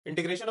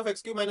Integration of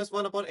x cube minus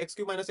 1 upon x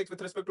cube minus 6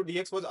 with respect to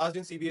dx was asked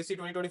in CBSE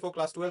 2024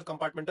 Class 12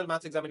 Compartmental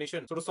Maths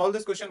Examination. So to solve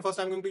this question,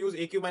 first I'm going to use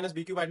a cube minus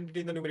b cube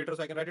identity in the numerator.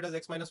 So I can write it as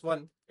x minus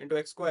 1 into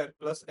x square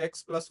plus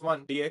x plus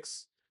 1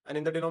 dx. And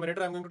in the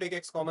denominator, I'm going to take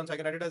x common. So I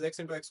can write it as x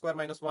into x square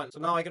minus 1. So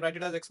now I can write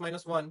it as x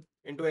minus 1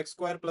 into x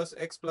square plus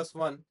x plus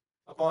 1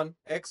 upon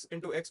x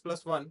into x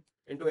plus 1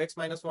 into x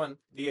minus 1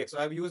 dx. So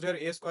I've used here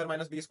a square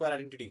minus b square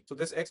identity. So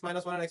this x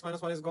minus 1 and x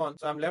minus 1 is gone.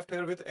 So I'm left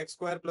here with x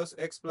square plus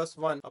x plus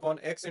 1 upon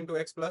x into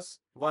x plus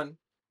 1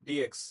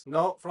 dx.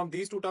 Now from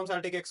these two terms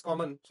I'll take x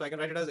common. So I can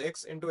write it as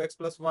x into x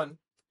plus 1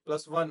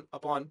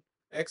 upon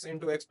x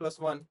into x plus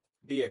 1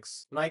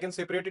 dx. Now I can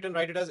separate it and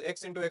write it as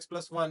x into x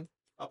plus 1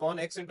 upon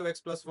x into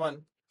x plus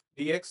 1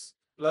 dx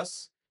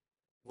plus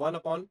 1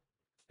 upon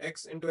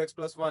x into x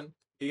plus 1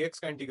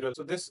 dx ka integral.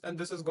 So this and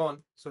this is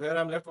gone. So here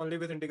I'm left only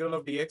with integral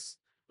of dx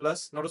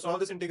plus, now to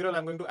solve this integral,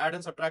 I'm going to add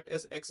and subtract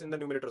as x in the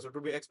numerator. So it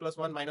would be x plus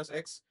 1 minus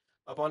x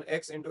upon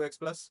x into x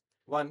plus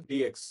 1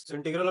 dx. So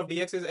integral of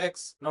dx is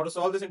x. Now to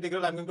solve this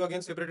integral, I'm going to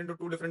again separate into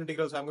two different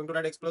integrals. So I'm going to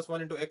write x plus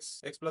 1 into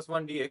x plus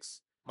 1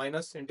 dx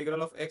minus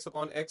integral of x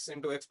upon x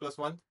into x plus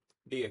 1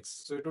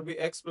 dx. So it would be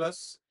x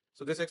plus,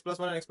 so this x plus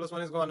 1 and x plus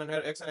 1 is gone, and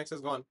here x and x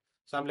is gone.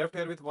 So I'm left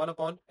here with 1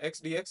 upon x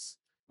dx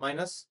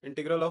minus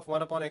integral of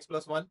 1 upon x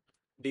plus 1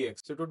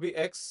 dx. So it would be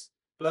x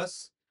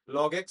plus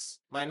log x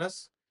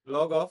minus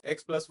log of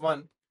x plus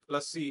 1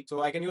 plus c.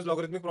 So I can use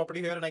logarithmic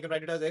property here and I can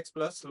write it as x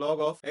plus log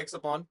of x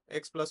upon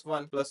x plus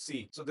 1 plus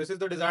c. So this is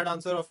the desired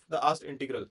answer of the asked integral.